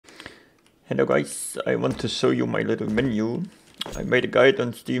Hello guys, I want to show you my little menu. I made a guide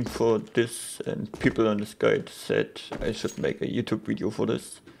on Steam for this and people on this guide said I should make a YouTube video for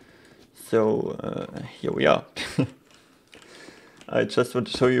this. So here we are. I just want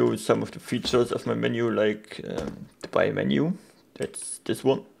to show you some of the features of my menu, like the buy menu. That's this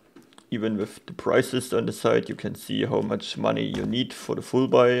one. Even with the prices on the side, you can see how much money you need for the full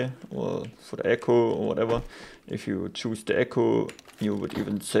buy or for the echo or whatever. If you choose the echo, you would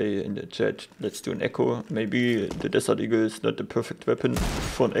even say in the chat, let's do an echo. Maybe the Desert Eagle is not the perfect weapon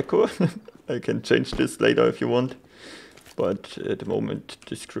for an echo. I can change this later if you want. But at the moment,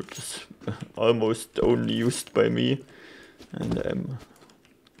 this script is almost only used by me. And I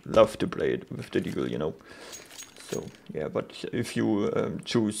love to play it with the Eagle, you know. So yeah, but if you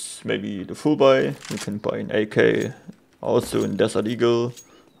choose maybe the full buy, you can buy an AK, also in Desert Eagle,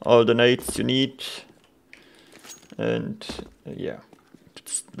 all the nades you need. And yeah,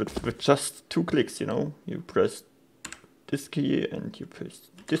 with just 2 clicks, you know, you press this key and you press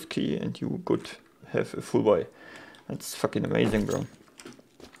this key and you could have a full buy. That's fucking amazing, bro.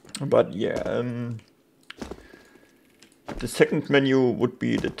 But yeah, the second menu would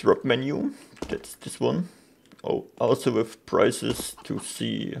be the drop menu. That's this one. Oh, also with prices to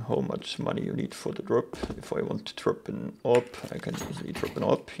see how much money you need for the drop. If I want to drop an orb, I can easily drop an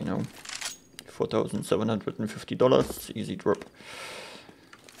orb, you know. $4,750, easy drop.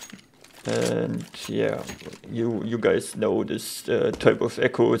 And yeah, you guys know this type of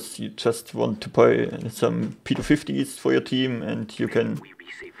echoes. You just want to buy some P250s for your team and you can,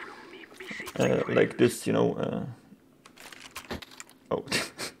 like this, you know. Oh,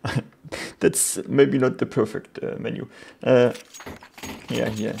 that's maybe not the perfect menu. Yeah,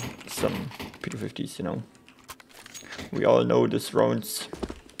 here, some P250s, you know. We all know this rounds.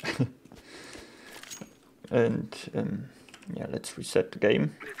 And yeah, let's reset the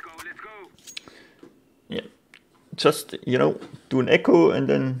game. Let's go. Yeah, just, you know, do an echo and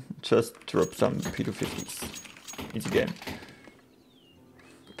then just drop some P250s. Easy game.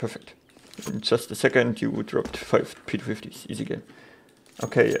 Perfect. In just a second you dropped 5 P250s. Easy game.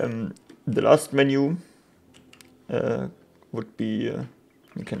 Okay, the last menu would be,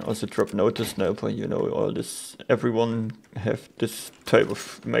 you can also drop an auto sniper, you know, all this, everyone have this type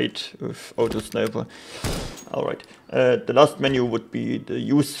of mate with auto sniper. Alright, the last menu would be the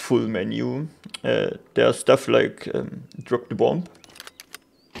useful menu. There's stuff like drop the bomb.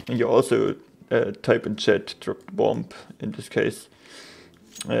 And you also type in chat drop the bomb in this case.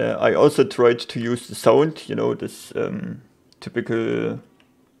 I also tried to use the sound, you know, this typical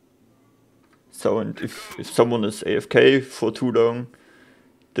sound. If someone is AFK for too long,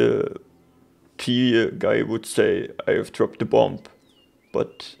 the T guy would say, I have dropped the bomb.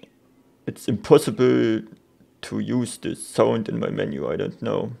 But it's impossible to use this sound in my menu, I don't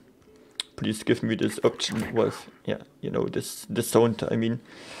know. Please give me this option, Wolf. Yeah, you know, this sound, I mean.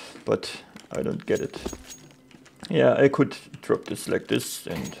 But I don't get it. Yeah, I could drop this like this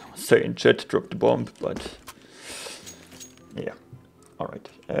and say in chat, drop the bomb, but yeah. Alright,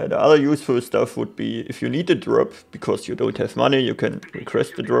 the other useful stuff would be if you need a drop because you don't have money, you can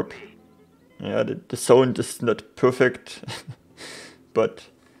request a drop. Yeah, the sound is not perfect, but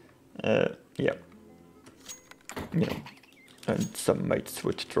yeah, you know, and some mates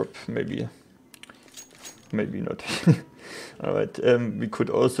would drop, maybe not. Alright, we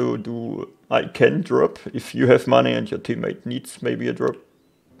could also do I can drop if you have money and your teammate needs maybe a drop.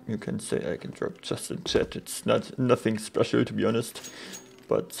 You can say I can drop just in chat. It's nothing special, to be honest.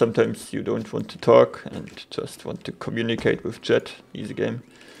 But sometimes you don't want to talk and just want to communicate with chat. Easy game.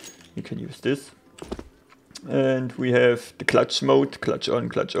 You can use this. And we have the clutch mode, clutch on,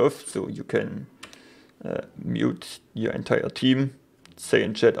 clutch off. So you can mute your entire team. Say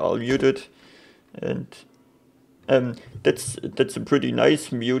in chat, I'll mute it. And that's a pretty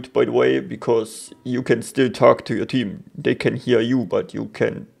nice mute, by the way, because you can still talk to your team. They can hear you, but you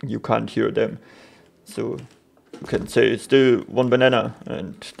can't hear them. So you can say still 1 banana,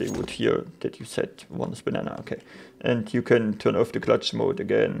 and they would hear that you said 1 is banana. Okay, and you can turn off the clutch mode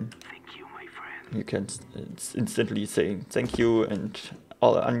again. Thank you, my friend. You can instantly say thank you and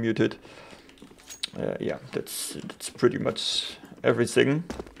all are unmuted. Yeah, that's pretty much everything,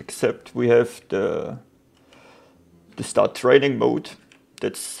 except we have the start training mode.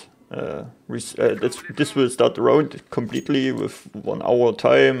 This will start the round completely with 1 hour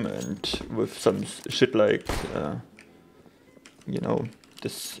time and with some shit like you know,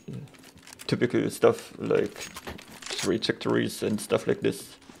 this typical stuff like trajectories and stuff like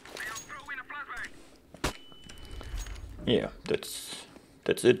this. Yeah, that's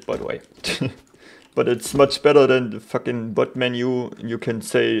it, by the way. But it's much better than the fucking bot menu. You can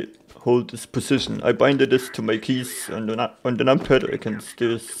say hold this position. I binded this to my keys on the numpad. I can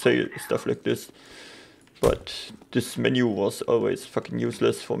still say stuff like this. But this menu was always fucking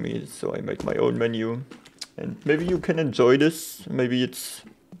useless for me, so I made my own menu. And maybe you can enjoy this. Maybe it's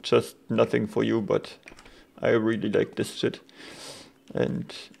just nothing for you, but I really like this shit.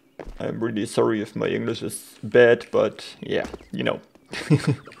 And I'm really sorry if my English is bad, but yeah, you know.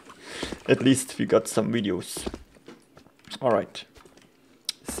 At least we got some videos. Alright.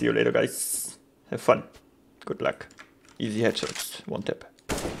 See you later, guys. Have fun. Good luck. Easy headshots. One tap.